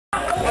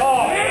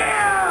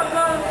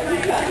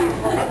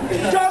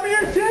Show me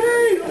your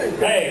titties!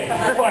 Hey,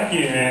 fuck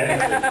you,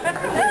 man.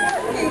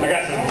 I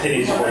got some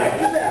titties for you.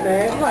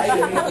 Man,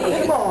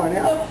 come on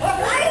now. Look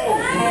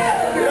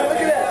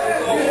at that.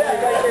 Look at that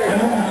right there.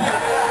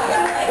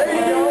 There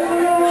you go.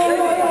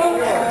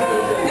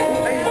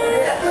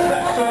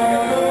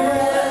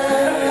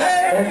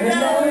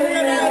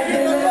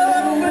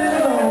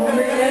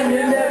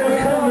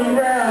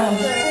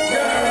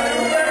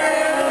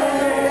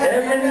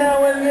 Every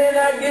now and then I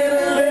get a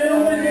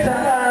little bit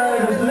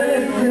tired of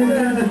listening to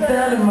the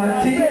sound of my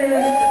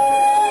tears.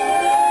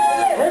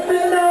 Every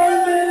now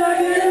and then I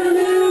get a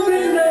little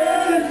bit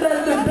nervous that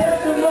the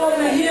best of all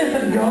the years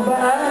have gone by.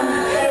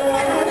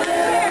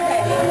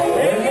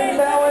 Every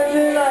now and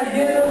then I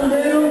get a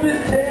little bit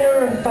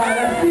terrified.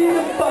 I see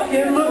the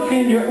fucking look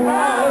in your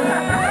eyes.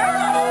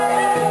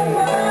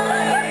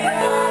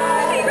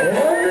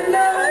 Every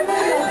now and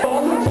then I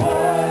fall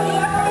apart.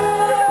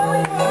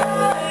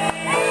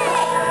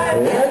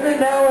 Every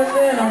now and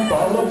then I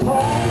fall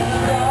apart.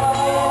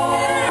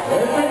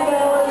 Every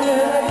now and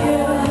then I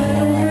get a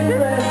little bit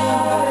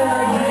restless and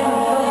I get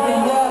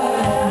something wrong.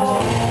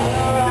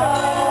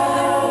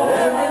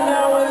 Every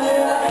now and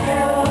then I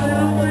get a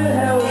little bit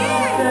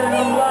helpless and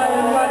I'm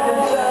lying like a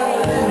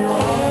child in your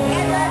arms.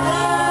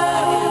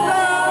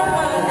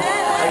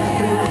 I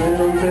get a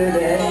little bit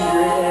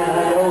angry and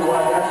I know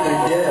I got to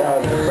get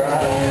out of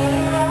pride.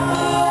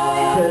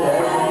 But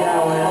every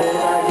now and then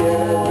I get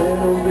a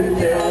little bit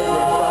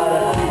terrified.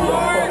 I see the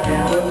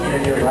fucking look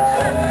in your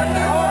eyes.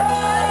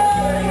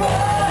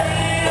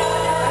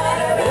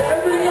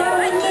 Every now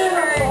and then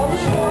I fall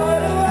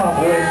apart. My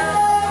boy.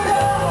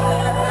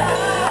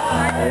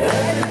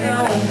 Every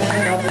now and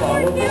then I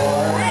fall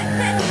apart.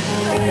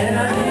 And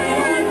I need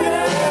you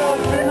now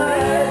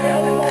tonight.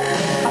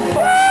 I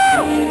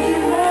fucking need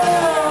you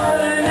more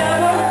than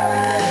ever.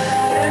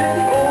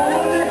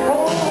 And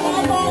hold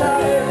me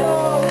tight.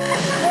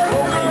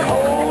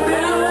 Hold me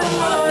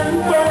on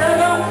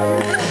forever.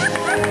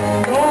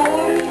 Don't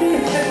leave me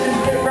sitting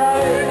here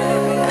right.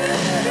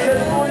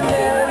 Just one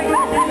day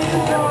we'll be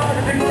gone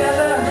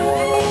together.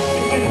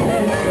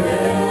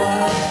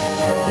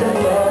 Your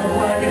love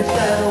like a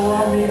shadow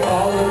on me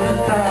all of the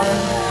time.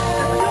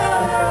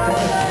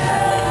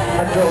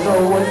 I don't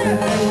know what to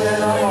do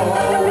and I'm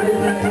always in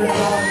the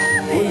dark.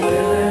 We're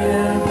living